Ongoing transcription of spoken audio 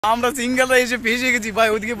আমরা সিঙ্গেলরা এসে ফেসে গেছি ভাই,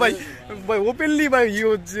 ওইদিকে ভাই ভাই ওপেনলি ভাই ইয়ে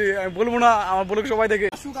হচ্ছে, আমি বলবো না আমার বলুক সবাই দেখে।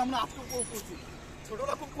 আমরা আজকে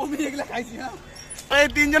ছোটরা খুব কমই এগুলা খাইছি না। এই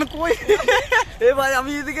তিনজন কই এ ভাই,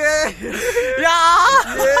 আমি এদিকে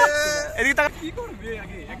এদিকে তাকা কি করবে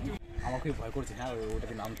আগে একটু। আমার খুব ভয় করছে হ্যাঁ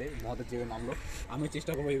ওটাকে নামতে, মহাদেব যেভাবে নামলো আমি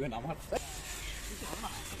চেষ্টা করবো এইভাবে নামার।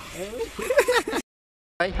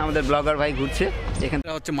 ভাই আমাদের ব্লগার ভাই ঘুরছে এখানে,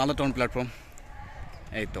 হচ্ছে মালদা টাউন প্ল্যাটফর্ম।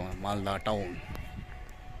 এই তো মালদা টাউন।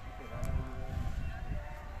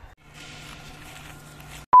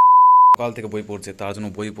 সকাল থেকে বই পড়ছে, তার জন্য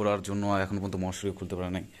বই পড়ার জন্য এখন পর্যন্ত মশারি খুলতে পারে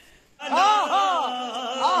নাই।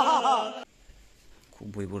 খুব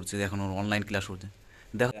বই পড়ছে, এখন ওর অনলাইন ক্লাস করছে।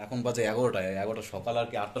 দেখো এখন বাজে 11টা সকাল আর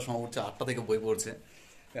কি 8টার সময় উঠছে, 8টা থেকে বই পড়ছে।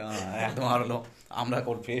 একদম আর হলো আমরা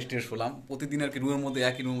ফ্রেশ ট্রেশ হলাম। প্রতিদিন আর কি রুমের মধ্যে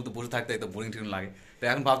একই রুমের মধ্যে বসে থাকতে একদম বোরিং টিং লাগে। তো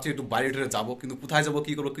এখন ভাবছি একটু বাইরে টেরে যাবো, কিন্তু কোথায় যাবো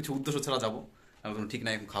কী করবো কিছু উদ্দেশ্য ছাড়া যাবো এখন ঠিক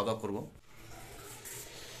নাই। এখন খাওয়া দাওয়া করবো।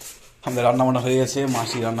 আমাদের রান্না বান্না হয়ে গেছে,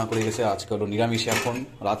 মাসি রান্না করে গেছে। আজকে হলো নিরামিষ, এখন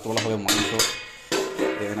রাত্রবেলা হবে মাংস।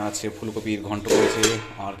 এখানে আছে ফুলকপির ঘন্ট করেছে,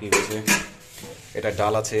 আর কি হয়েছে এটা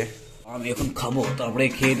ডাল আছে। আমি এখন খাবো, তারপরে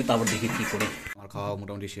খেয়ে দিয়ে তারপর দেখি কী করে। আমার খাওয়া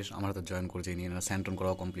মোটামুটি শেষ। আমার হাতে জয়েন করেছে নিয়ে স্যান্টন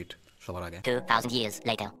করাও কমপ্লিট সবার আগে। 2000 years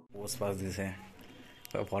later পোস্ট পাস দিয়েছে,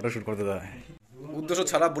 ফটোশ্যুট করতে দেয়। উদ্দেশ্য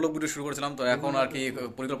ছাড়া ব্লগ ভিডিও শুরু করেছিলাম। তো এখন আর কি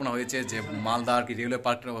পরিকল্পনা হয়েছে যে মালদা আর কি রেলওয়ে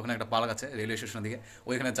পার্কের ওখানে একটা পার্ক আছে রেলওয়ে স্টেশনের দিকে,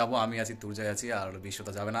 ওইখানে যাবো। আমি আছি, তুর্জায় আছি, আর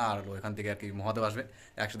বিশ্বতা যাবে না। আর ওইখান থেকে আর কি মহাদেব আসবে,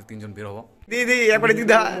 একসাথে 3 জন বের হবো। দিদি একবারে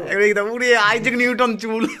দিদা উড়ে আইজাক নিউটন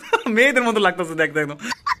চুল মেয়েদের মতো লাগতেছে দেখতে একদম।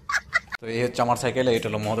 তো এই হচ্ছে আমার সাইকেল, এটা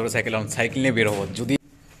হলো মহাদেবের সাইকেল। আমি সাইকেল নিয়ে বের হবো, যদি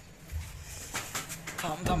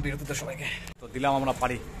খাম বের হতে সবাইকে। তো দিলাম আমরা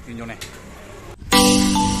পারি 3 জনে।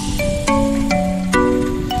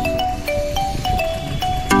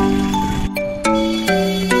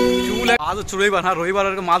 আজ হচ্ছে রবিবার, হ্যাঁ রবিবার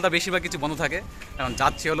আর মালদা বেশিরভাগ কিছু বন্ধ থাকে। এখন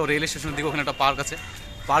যাচ্ছি হলো রেল স্টেশনের দিকে, ওখানে একটা পার্ক আছে।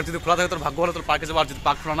 পার্ক যদি খোলা থাকে তোর ভাগ্য হলো তোর পার্কে যাবো, আর যদি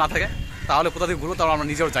পার্ক খোলা না থাকে তাহলে কোথা থেকে ঘুরবো তাহলে আমরা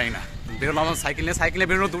নিজেও জানি না। বেরোলাম আমার সাইকেল নিয়ে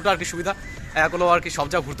বেরোনো দুটো আর কি সুবিধা। এক হলো আর কি সব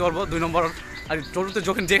জায়গা ঘুরতে পারবো, 2 নম্বর আর কি টোটোতে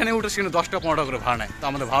যখন যেখানে উঠে সেখানে 10 টাকা 15 টাকা করে ভাড়া নেয়, তো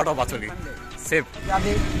আমাদের ভাড়াটাও বাঁচলি সেফ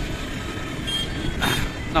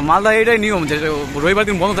না। মালদা এটাই নিয়ম যে রবিবার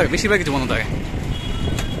দিন বন্ধ থাকে, বেশিরভাগ কিছু বন্ধ থাকে।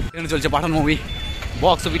 এখানে চলছে পাঠান মুভি,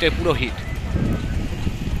 বক্স অফিসটাই পুরো হিট।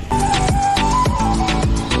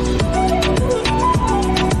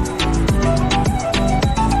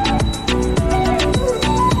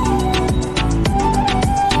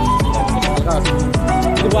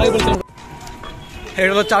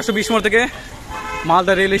 এটা হলো 420 মোড় থেকে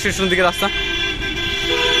মালদা রেল স্টেশন দিকে রাস্তা।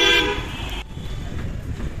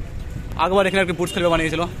 আগবার এখানে একটি বুটস খেলবে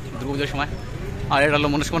বানিয়েছিল দুর্গাপূজার সময়। আর এটা হলো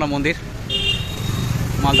মনস্কামনা মন্দির,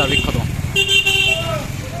 মালদার বিখ্যাত।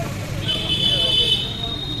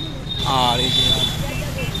 আর এই যে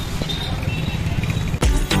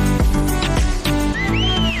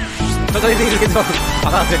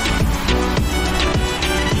ফাঁকা আছে,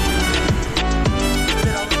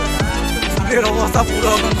 অবস্থা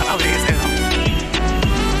পুরো খারাপ হয়ে গেছে।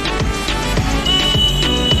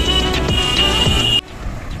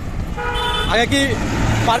 আগে কি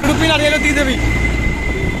পার্কে ঢুকবি না রেলের দিকে যাবি?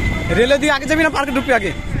 রেলের দিকে আগে যাবি না পার্কে ঢুকবি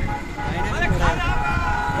আগে?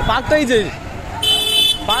 পার্ক তো এই যে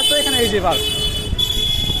পার্ক তো এখানে, এই যে পার্ক।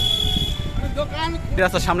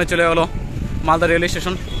 রাস্তার সামনে চলে গেলো মালদা রেল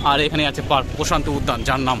স্টেশন। আর এখানে আছে পার্ক প্রশান্ত উদ্যান,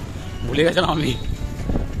 যার নাম ভুলে গেছিলাম আমি।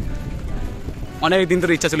 অনেক দিন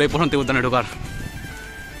ধরে ইচ্ছা ছিল এই প্রশান্ত উদ্যানে ঢোকার।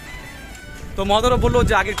 তো মহাদেবও বললো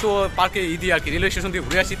যে আগে একটু পার্কে দিয়ে আর কি রেলওয়ে স্টেশন দিয়ে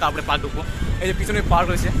ঘুরে আসি, তারপরে পার্ক ঢুকবো। এই যে পিছনে পার্ক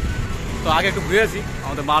রয়েছে, তো আগে একটু ঘুরে আসি।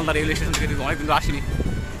 আমাদের মালদা রেলওয়ে স্টেশন থেকে অনেক দিন আসিনি,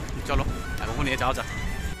 চলো এখন নিয়ে যাওয়া যাক।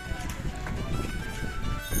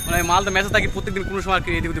 মানে মালদা মেসে থাকি প্রত্যেকদিন, কোনো সময় আর কি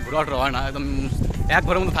এদিক ওদিক ঘোরা ওঠা হয় না। একদম এক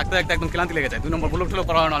ঘরের মধ্যে থাকতে থাকতে একদম ক্লান্তি লেগে যায়। 2 নম্বর ব্লক ঠেলো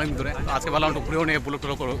করা হয় না অনেক ধরে। আজকে ভালো একটু ঘুরেও নিয়ে ব্লক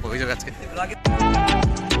ঠেলো হয়ে যাবে আজকে।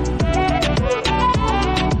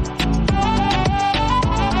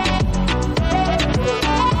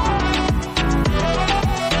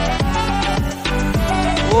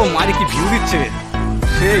 ও মারি কি ভিউ দিচ্ছে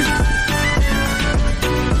সেই।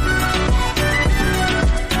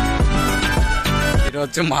 এটা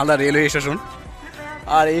হচ্ছে মালদা রেলওয়ে স্টেশন,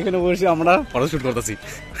 আর এইখানে বসে আমরা ফটোশুট করতেছি।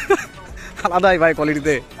 আলাদাই ভাই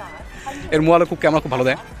কোয়ালিটিতে। এর মোবাইল খুব ক্যামেরা খুব ভালো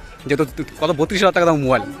দেয়, যেহেতু কত 32,000 টাকা দাম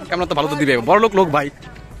মোবাইল, ক্যামেরা তো ভালো তো দিবে, বড় লোক ভাই।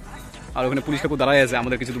 আর ওখানে পুলিশ কাকু দাঁড়ায় আছে,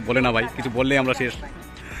 আমাদের কিছু বলে না ভাই, কিছু বললেই আমরা শেষ।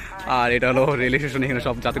 আর এটা হলো রেল স্টেশন, এখানে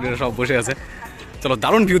সব যাত্রীরা সব বসে আছে। চলো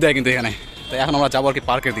দারুণ ভিউ দেয় কিন্তু এখানে। তো এখন আমরা যাবো আর কি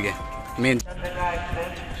পার্কের দিকে মেন।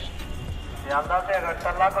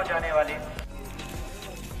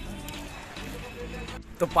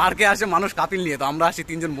 তো পার্কে আসে মানুষ কাপিল নিয়ে, তো আমরা আসি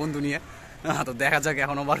 3 জন বন্ধু নিয়ে। তো দেখা যাক,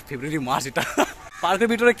 এখন আবার ফেব্রুয়ারি মাস, এটা পার্কের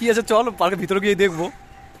ভিতরে কি আছে চল পার্কের ভিতরে গিয়ে দেখবো।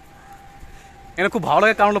 এখানে খুব ভালো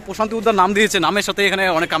লাগে, কারণ প্রশান্তি উদ্যান নাম দিয়েছে, নামের সাথে এখানে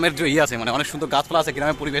অনেক কামের যে আছে, মানে অনেক সুন্দর গাছপালা আছে,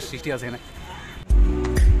 গ্রামের পরিবেশ সৃষ্টি আছে এখানে।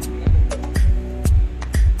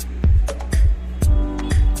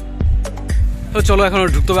 তো চলো এখন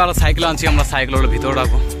ঢুকতে হবে, আর সাইকেল আনছি আমরা, সাইকেল হলো ভিতরে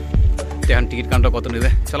রাখবো। এখন টিকিট কাউন্টার কত নেবে,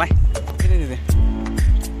 চলাই দিদি।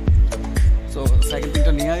 তো সাইকেল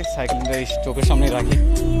তিনটা নিয়ে আয়, সাইকেল তিনটা এই চোখের সামনে রাখি।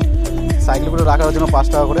 সাইকেলগুলো রাখার জন্য 5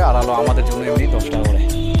 টাকা করে, আর হলো আমাদের জন্য এমনি 10 টাকা করে।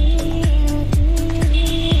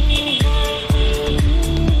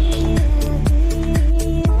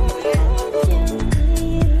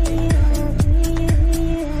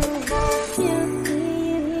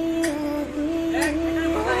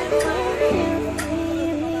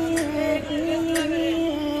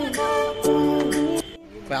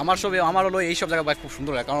 আমার হলো এইসব জায়গা ভাই খুব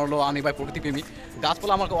সুন্দর লাগে, কারণ হলো আমি ভাই প্রকৃতি প্রেমী,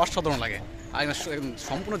 গাছপালা আমার অসাধারণ লাগে। আর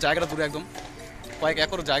সম্পূর্ণ জায়গাটা জুড়ে একদম কয়েক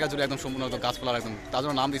একর জায়গা জুড়ে একদম সম্পূর্ণ গাছপালা একদম, তার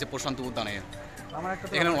জন্য নাম দিয়েছে প্রশান্তি উদ্যানে।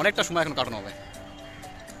 এখানে অনেকটা সময় এখন কাটানো হবে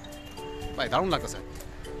ভাই, দারুণ লাগতেছে।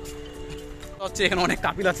 হচ্ছে এখানে অনেক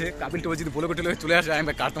কাপিল আছে, কাপিলটা যদি বলে কোটেলে চলে আসে, আমি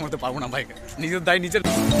ভাই কাটতে মারতে পারবো না ভাই, নিজের দায় নিজের।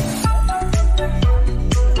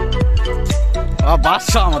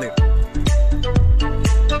 বাদশা আমাদের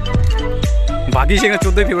বাকি সেখানে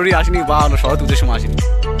 14 ফেব্রুয়ারি আসেনি, বা শরৎ পুজোর সময় আসেনি।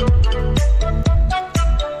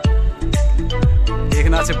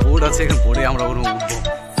 এখানে আছে বোর্ড আছে, এখানে বোর্ডে আমরা উঠবো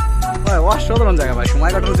ভাই, অসাধারণ জায়গা ভাই,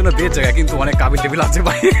 সময় কাটানোর জন্য বেশ জায়গা, কিন্তু অনেক কাবিল টেবিল আছে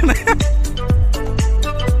ভাই এখানে।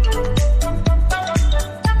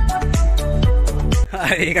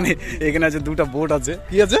 এখানে এখানে আছে 2টা বোট আছে,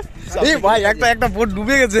 কি আছে এই ভাই, একটা বোট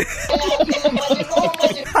ডুবে গেছে,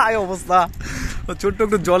 আয় অবস্থা, ছোট্ট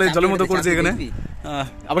একটু জলের মতো করছে এখানে।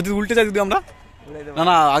 আবার যদি উল্টে যায়, যদি আমরা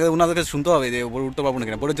না আগে ওনাদের কাছে শুনতে হবে যে ওপরে উঠতে পারবো না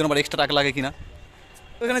কিনা, বোটের জন্য আবার এক্সট্রা টাকা লাগে কিনা।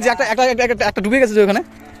 ওখানে যে একটা ডুবে গেছে যে ওখানে,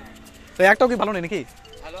 তো একটাও কি ভালো নেই নাকি?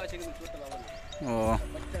 ও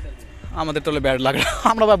আমাদের তাহলে ব্যাড লাগে,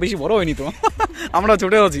 আমরা বা বেশি বড় হয়নি তো, আমরা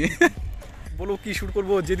ছোট আছি। বলো কি শুট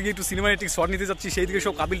করবো, যেদিকে একটু সিনেমাটিক শট নিতে যাচ্ছি সেই দিকে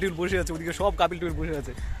সব কাপিল টিউল বসে আছে, ওদিকে সব কাপিল টিউল বসে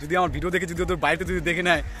আছে। যদি আমার ভিডিও দেখে যদি ওদের বাইরে যদি দেখে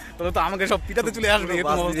নেয়, তাহলে তো আমাকে সব পিটাতে চলে আসবে,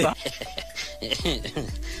 এরকম অবস্থা।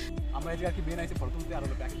 আমরা এই যে আর কি বেন আইছি ফটো তুলতে, আর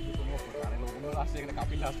হলো প্যাকেজ দিয়ে কোনো ফটো, আর হলো আসছে এখানে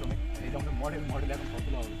কাপিল আসছে অনেক, এই যে আমাদের মডেল এখন ফটো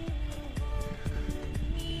তোলা হবে।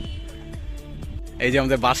 এই যে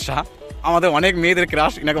আমাদের বাদশা, আমাদের অনেক মেয়েদের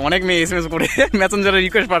ক্রাশ, এনাকে অনেক মেয়ে এসএমএস করে মেসেঞ্জারে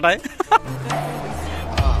রিকোয়েস্ট পাঠায়।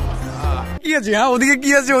 কি আছে, হ্যাঁ ওদিকে কি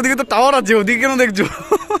আছে, ওদিকে তো টাওয়ার আছে, ওদিকে কেন দেখছো?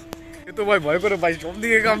 তো ভাই ভয় করে ভাই, সব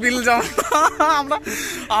দিকে কাপিল জামা,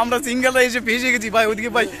 আমরা সিঙ্গেলরা এসে ফেসে গেছি ভাই, ওদিকে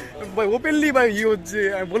ভাই ভাই ওপেনলি ভাই ই হচ্ছে,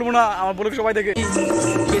 আমি বলবো না, আমার বলবো সবাই দেখে।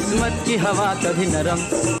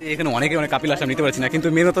 এখানে অনেকে অনেক কাপিল আসা নিতে পারছি না, কিন্তু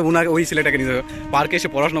মেন তো ওনাকে ওই ছেলেটাকে নিতে হবে, পার্কে এসে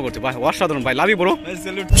পড়াশোনা করছে ভাই, অসাধারণ ভাই, লাভই বড়,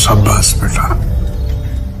 शाबाश बेटा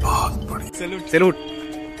बहुत बढ़िया স্যালুট স্যালুট।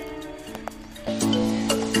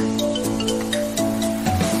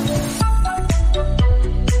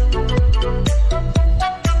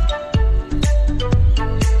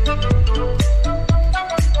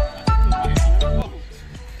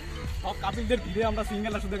 সব কাপিলদের ভিড়ে আমরা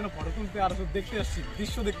সিঙ্গেল শুধু এখানে ফটো তুলতে আর শুধু দেখতে আসছি,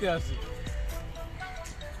 দৃশ্য দেখতে আসছি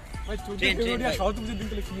ভাই। 14 ফেব্রুয়ারি আর শরৎ পুজোর দিন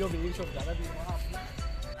তাহলে কি হবে এইসব জায়গা দিয়ে।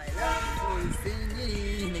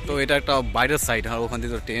 তো এটা একটা বাইরের সাইড, আর ওখান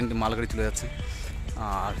থেকে তো ট্রেন মালগাড়ি চলে যাচ্ছে,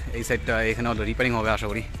 আর এই সাইডটা এখানে হলো রিপেয়ারিং হবে আশা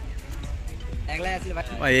করি।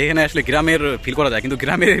 ভাই এখানে আসলে গ্রামের ফিল করা যায়, কিন্তু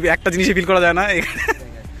গ্রামের একটা জিনিসই ফিল করা যায় না,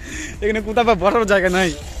 এখানে কোথাও বা বসার জায়গা নাই।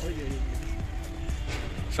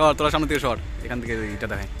 শহর তোরা সামনে থেকে শহর, এখান থেকে এটা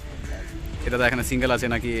দেখায়, এটা তো এখানে সিঙ্গেল আছে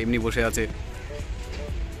নাকি এমনি বসে আছে।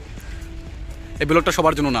 এই ব্লগটা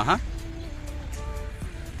সবার জন্য না, হ্যাঁ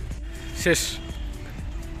শেষ।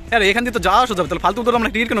 আরে এখান দিয়ে তো যাওয়া আসা যাবে, তাহলে ফালতু তো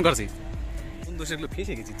আমরা টিকিট কেন কাটছি? বন্ধু সেগুলো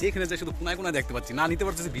ফেসে গেছি, যেখানে যাই শুধু কোনায় কোনায় দেখতে পাচ্ছি, না নিতে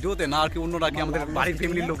পারছি ভিডিওতে, না আর কি অন্যরা কি আমাদের বাড়ির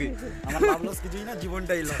ফ্যামিলির লোকে। আমার ভাবলস কিছুই না,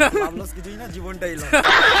 জীবনটাই লো, ভাবলস কিছুই না, জীবনটাই লো।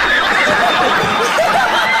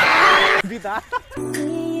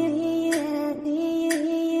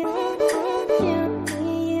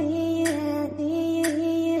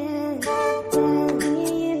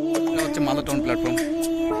 হচ্ছে মালদা টাউন প্ল্যাটফর্ম,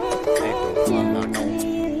 এই তো মালদা টাউন।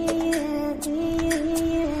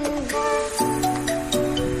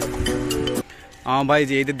 আমার ভাই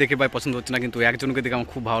যে এদের দেখে ভাই পছন্দ হচ্ছে না, কিন্তু একজনকে দেখে আমার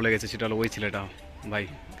খুব ভালো লেগেছে, সেটা হলো ওই ছেলেটা ভাই।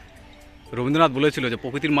 রবীন্দ্রনাথ বলেছিল যে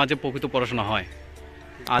প্রকৃতির মাঝে প্রকৃত পড়াশোনা হয়,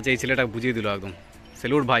 আজ এই ছেলেটা বুঝিয়ে দিল একদম।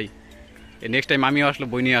 স্যালুট ভাই, নেক্সট টাইম আমিও আসলে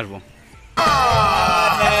বই নিয়ে আসবো।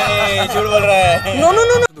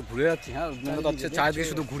 শুধু ঘুরে যাচ্ছি, হ্যাঁ হচ্ছে চারিদিকে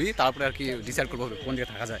শুধু ঘুরি, তারপরে আর কি ডিসাইড করবো কোন জায়গায়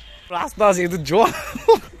থাকা যায়। রাস্তা আছে কিন্তু জল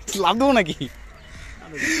লাভ দেবো নাকি,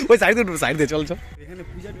 ওই সাইড দিয়ে সাইড দিয়ে চল চল। এখানে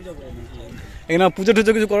পূজা টুজা করে নাকি? এখানে পুজো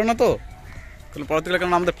টুজো কিছু করে না তো, তাহলে পরবর্তীকালে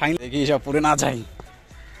কারণ আমাদের ফাইন দেখি এসব পড়ে না যাই।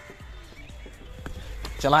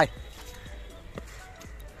 চালাই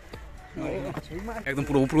একদম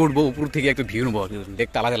পুরো উপরে উঠবো, উপর থেকে একটু ভিউ নেবো,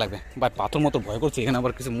 দেখতে আলাদা লাগবে। বা পাথর মতো ভয় করছে, এখানে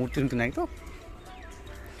আবার কিছু মূর্তি টুর্তি নাই তো,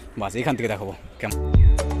 বাস এখান থেকে দেখাবো কেমন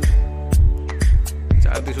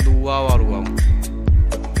চারদিকে শুধু উয়াও আর উয়াও।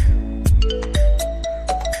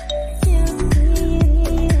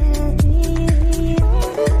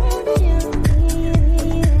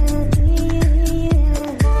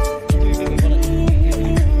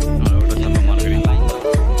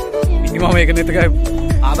 মিনিমাম এখানে থেকে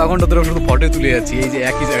আধা ঘন্টা ধরে শুধু ফটো তুলে যাচ্ছি এই যে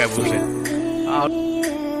একই জায়গায় বসে। আর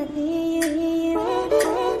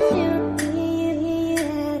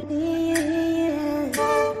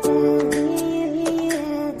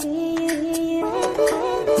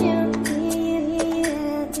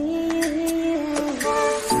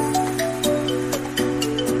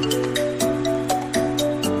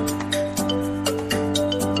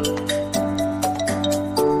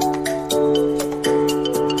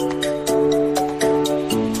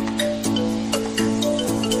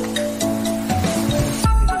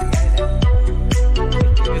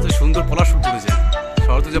সুন্দর পলাশ ফুল ফুটেছে,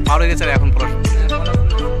 শহর তো যে পার হয়ে গেছে আর এখন পলাশ ফুল ফুটেছে।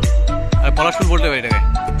 আর পলাশ ফুল বলতে হবে এটাকে,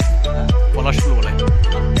 পলাশ ফুল বলে।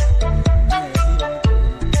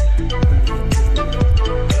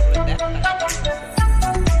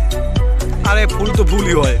 আরে ফুল তো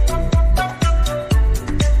ফুলই হয়।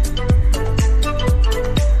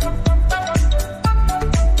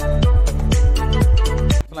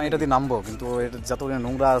 এটা দিয়ে নামবো, কিন্তু এটা যত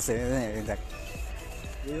নোংরা আছে দেখ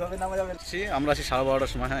এইভাবে নামা যাবে। আমরা আছি 12:30টার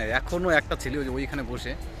সময়। হ্যাঁ, এখনো একটা ছেলে ওইখানে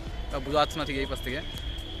বসে, তা বোঝা যাচ্ছে না ঠিক এই পাশ থেকে,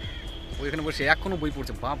 ওইখানে বসে এখনো বই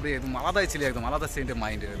পড়ছে। বাপরে, একদম আলাদাই ছেলে, একদম আলাদা সেন্টের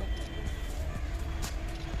মাইন্ডের একদম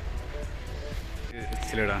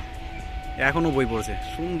ছেলেটা, এখনো বই পড়ছে।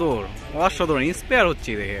 সুন্দর, অসাধারণ, ইন্সপায়ার হচ্ছে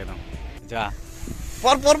দেখে একদম। যা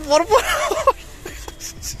পর পর পর পর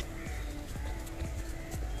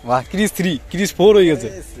বাহ, ক্রিস 3 ক্রিস 4 হয়ে গেছে।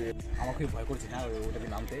 আমার খুবই ভয় করছে। হ্যাঁ, ওটাকে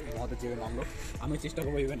নামতে মহাদেব যেভাবে নামলো, আমি চেষ্টা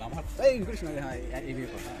করবো এইভাবে নামার। এই করিস না, হ্যাঁ এইভাবে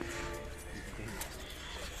কথা।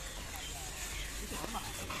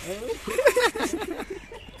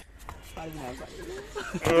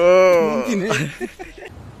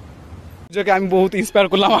 আমি বহুত ইন্সপায়ার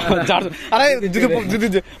করলাম। আরে যদি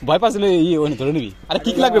ভয় পাচ্ছিল ধরে নিবি। আরে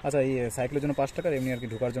কি লাগবে? আচ্ছা, এই সাইকেলের জন্য 5 টাকা, এমনি আর কি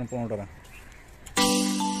ঢোকার জন্য 15 টাকা।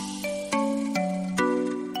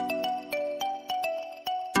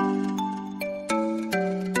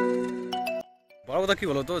 বড় কথা কি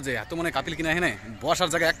বলতো, যে এত মানে কাপিল কিনা এখানে বসার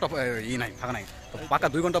জায়গা একটা নাই, ফাঁকা নাই। পাকা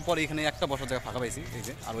 2 ঘন্টা পর এখানে একটা বসার জায়গা ফাঁকা পাইছি, এই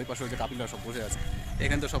যে। আর ওই পাশে ওই যে কাপিলরা সব বসে আছে,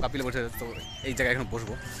 এখানে তো সব কাপিলে বসে আছে। তো এই জায়গায় এখন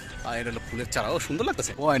বসবো। আর এটা হলো ফুলের চারা, ও সুন্দর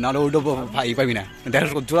লাগতেছে। বয় নাহলে ওইটা ভাই পাবি না। দেখ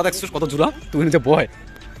জোড়া দেখছিস কত জোড়া, তুমি যে বয়।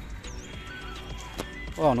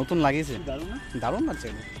 ও নতুন লাগিয়েছে, দারুণ লাগছে,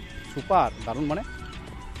 সুপার দারুণ। মানে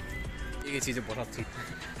গেছি যে বসাচ্ছি,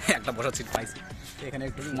 একটা বসার সিট পাইছি, এখানে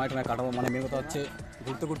একটু সময় টমায় কাটাবো। মানে মেন কথা হচ্ছে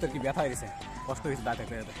ঘুরতে ঘুরতে কি ব্যথা হয়ে গেছে, কষ্ট হয়েছে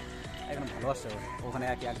দাঁড়াতে যেতে। এখানে ভালো আসছে, ওখানে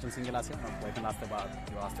একজন সিঙ্গেল আছে, এখানে আসতে বা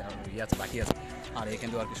কেউ আসতে ইয়ে আছে, বাকি আছে। আর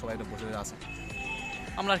এখানে আর কি সবাই একটু বসে আছে।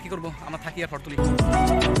 আমরা আর কি করবো, আমরা থাকি আর ফটো তুলি।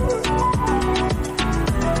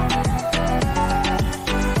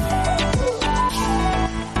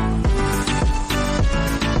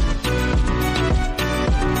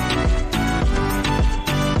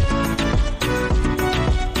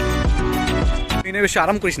 বেশি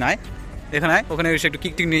আরাম করিস না, এখানে ওখানে এসে একটু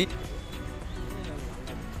কিক টিক নেই।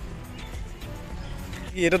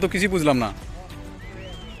 এটা তো কিছুই বুঝলাম না।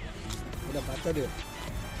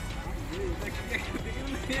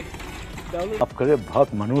 आप करे बहुत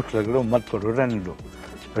मनुष्य लग रहे हो, मत करो, रहने दो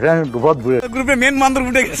बहुत बुरे। গ্রুপে মেন বান্দর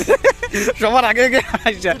উঠে গেছে সবার আগে আগে।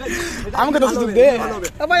 আমাকে তো সুযোগ দে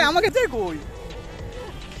ভাই, আমাকে দে কই।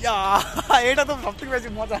 এটা তো সব থেকে বেশি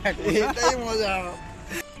মজা, এটাই মজা।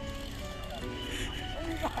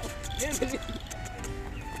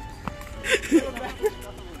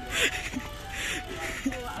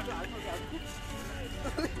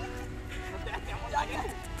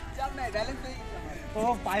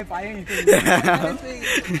 পায়ে পায়ে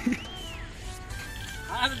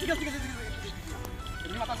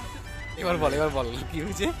এবার বল, এবার বল কি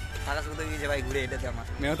হয়েছে? টাকা শুধু গিয়েছে ভাই ঘুরে, এটাতে আমার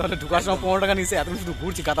মেয়ে তাহলে ঢুকার সময় 15 টাকা নিয়েছে, এতক্ষণ শুধু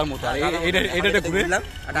ঘুরছি কাতার মতো। আর এটা ঘুরে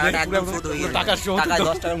টাকা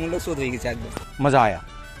 10 টাকার মূল্য শোধ হয়ে গেছে একদম। मजा आया।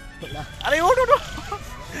 আরে ওটো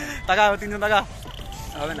টাকা 3 জন টাকা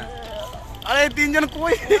হবে না। আরে 3 জন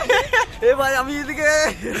কই? এ ভাই আমি এদিকে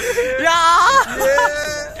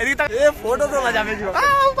এদিকে এ ফটো তো বাজাবে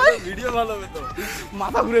ভিডিও ভালো হবে তো।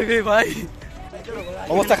 মাথা ঘুরে গেছে ভাই,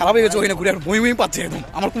 অবস্থা খারাপ হয়ে গেছে। ওখানে ঘুরে বমি বমি পাচ্ছে একদম।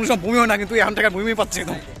 আমার কোনো সময় বমি হয় না, কিন্তু এখন টাকা বমি বমি পাচ্ছে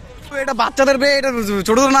একদম। এটা বাচ্চাদের বে, এটা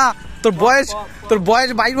ছোট না। তোর বয়স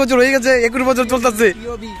 22 বছর হয়ে গেছে, 21 বছর চলতেছে।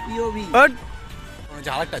 যে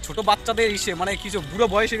আরেকটা ছোট বাচ্চাদের ইসে মানে কিছু বুড়ো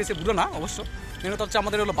বয়স হয়ে গেছে, বুড়ো না অবশ্য, মেন কথা হচ্ছে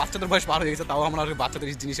আমাদের হলো বাচ্চাদের বয়স পার হয়ে গেছে, তাও আমরা বাচ্চাদের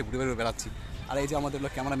জিনিসে ঘুরে ঘুরে বেড়াচ্ছি। আর এই যে আমাদের হলো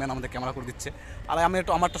ক্যামেরাম্যান আমাদের ক্যামেরা করে দিচ্ছে। আর আমি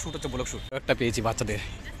একটু আমারটা শ্যুট হচ্ছে ব্লগ শ্যুট একটা পেয়েছি বাচ্চাদের,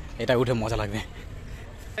 এটা উঠে মজা লাগবে।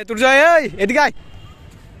 তোর যাই এদিকে আয়,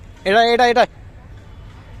 এটা এটা এটা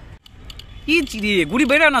কি চিড়িয়ে গুলি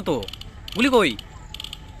বেরোয় না তো, গুলি কই,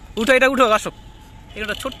 উঠো এটা উঠো আসো।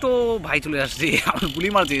 এটা ছোট্ট ভাই চলে আসছে, আমার গুলি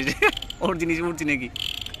মারছে, ওর জিনিস উঠছি নাকি।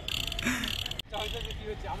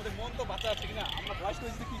 আমাদের মন তো বাচ্চা আছে কিনা, আমরা বয়স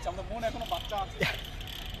হয়েছে কি আমরা মন এখনো বাচ্চা আছে।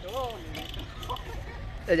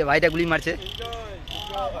 এই যে ভাইটা গুলি মারছে।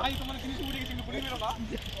 ভাই তোমার জিনিস উঠে গেছে, গুলি মেরো না,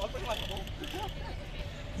 অল্প লাগবে।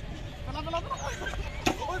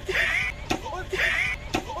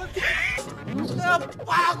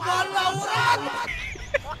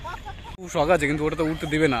 শখ আছে কিন্তু ওটা তো উঠতে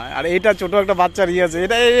দিবে না। আর এটা ছোট একটা বাচ্চার ইয়ে আছে,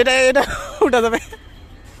 এটা এটা এটা উঠা যাবে,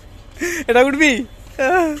 এটা উঠবি,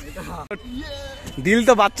 দিল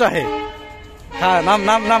তো বাচ্চা হে। হ্যাঁ নাম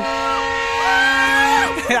নাম নাম,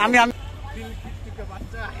 আমি আমি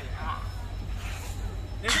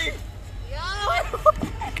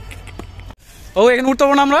ও এখানে উঠতে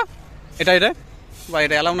পারবো না আমরা, এটা এটা বা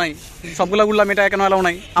এটা এলাও নাই, সবগুলা উঠলাম, এটা কেন এলাও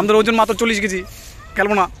নাই, আমাদের ওজন মাত্র 40 কেজি,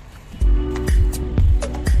 খেলবো না।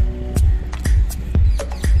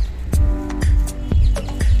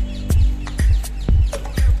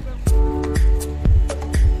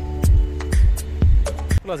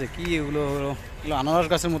 আছে কি এগুলো, এগুলো আনারস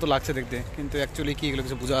গাছের মতো লাগছে দেখতে, কিন্তু অ্যাকচুয়ালি কি এগুলো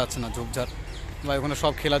কিছু বোঝা যাচ্ছে না, ঝোপঝাড় ভাই, ওখানে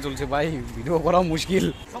সব খেলা চলছে ভাই, ভিডিও করা মুশকিল।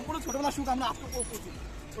 সম্পূর্ণ ছোটবেলা সুখ আমরা আজকে উপভোগ করছি,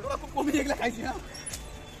 ছোটবেলা খুব কমই এগুলো খাইছি না,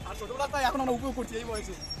 আর ছোটবেলা তাই এখন আমরা উপভোগ করছি এই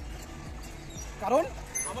বয়সে, কারণ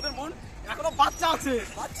আমাদের মন এখনো বাচ্চা আছে,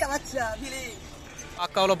 বাচ্চা বাচ্চা ফিরে।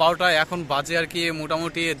 পাক্কা হলো 12টা, এখন বাজে আর কি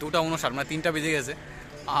মোটামুটি 2:59, মানে 3টা বেজে গেছে।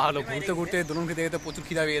 আর ঘুরতে ঘুরতে দোলন খেতে খেতে প্রচুর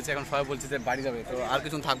খিদা পেয়ে গেছে, এখন সবাই বলছে যে বাড়ি যাবে, তো আর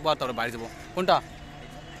কিছু থাকবো আর তারপরে বাড়ি যাবো। কোনটা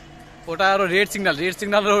ওটা আরো রেড সিগন্যাল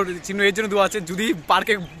চিহ্ন এর জন্য দেওয়া আছে, যদি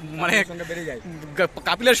পার্কে মানে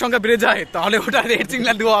কাপিলের সংখ্যা বেড়ে যায় তাহলে ওটা রেড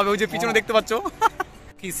সিগন্যাল দেওয়া হবে, ওই যে পিছনে দেখতে পাচ্ছ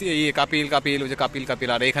কি কাপিল কাপিল, ওই যে কাপিল কাপিল।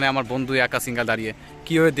 আর এখানে আমার বন্ধু একা সিঙ্গেল দাঁড়িয়ে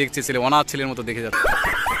কি হয়ে দেখছে, ছেলে অনাথ ছেলের মতো দেখে যাচ্ছে।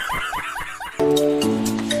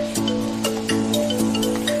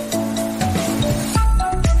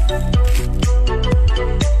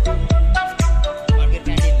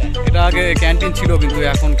 এটা আগে ক্যান্টিন ছিল কিন্তু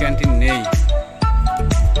এখন ক্যান্টিন নেই।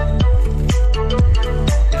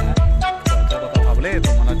 ভাবলে তো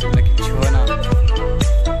মনে হচ্ছে কিছু হয় না।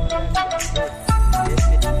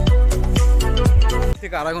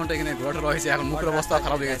 থেকে আধা ঘন্টা এখানে ঘোরাটা রয়েছে, এখন মুখের অবস্থা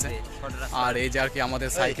খারাপ হয়ে গেছে। আর এই যে আর কি আমাদের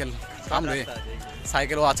সাইকেল সামনে,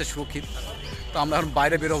 সাইকেলও আছে সুরক্ষিত। তো আমরা এখন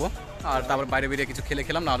বাইরে বেরোবো, আর তারপর বাইরে বেরিয়ে কিছু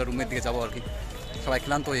খেলাম, না হলে রুমের দিকে যাবো আর কি। সবাই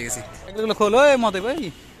ক্লান্ত হয়ে গেছি। এগুলো খোলো মতে ভাই,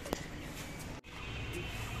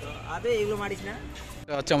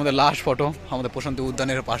 এটা হচ্ছে আমাদের লাস্ট ফটো আমাদের প্রশান্তি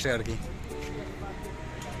উদ্যানের পাশে আর কি।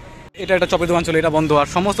 এটা একটা চপের দোকান ছিল, এটা বন্ধ, আর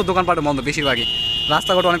সমস্ত দোকানপাট বন্ধ বেশিরভাগই,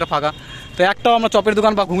 রাস্তাঘাট অনেকটা ফাঁকা। তো একটাও আমরা চপের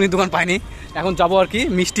দোকান বা ঘুগনির দোকান পাইনি। এখন যাবো আর কি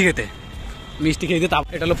মিষ্টি খেতে, মিষ্টি খেতে।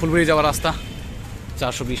 এটা হলো ফুলবাড়ি যাওয়ার রাস্তা,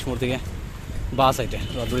 420 মোড় থেকে বাস হাইটে,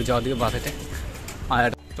 রথবাড়ি যাওয়ার দিকে বাস হাইটে। আর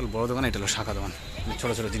এটা হলো বড় দোকান, এটা হলো শাখা দোকান,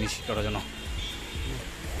 ছোটো ছোটো জিনিস করার জন্য।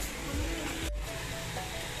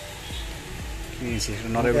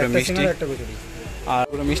 নরেগুলো মিষ্টি, আর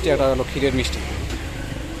ওগুলো মিষ্টি, একটা হলো ক্ষীরের মিষ্টি।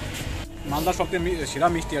 মালদার সবথেকে সেরা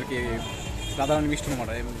মিষ্টি আর কি রাধারানী মিষ্টি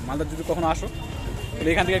মাটা। মালদার যদি কখনো আসো তাহলে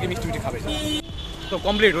এখান থেকে আর কি মিষ্টি মিষ্টি খাবে। তো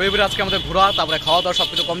কমপ্লিট রবিবার আজকে আমাদের ঘোরা, তারপরে খাওয়া দাওয়া সব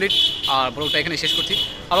কিছু কমপ্লিট। আর ব্লগটা এখানে শেষ করছি।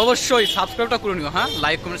 আর অবশ্যই সাবস্ক্রাইবটা করে নিও, হ্যাঁ,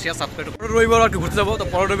 লাইক কমেন্ট শেয়ার সাবস্ক্রাইব। পরের রবিবার আর কি ঘুরতে যাবো, তো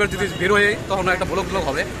পরের রবিবার যদি বের হয়ে তখন একটা ব্লগ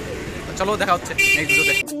হবে। চলো দেখা হচ্ছে নেক্সট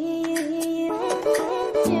ভিডিওতে।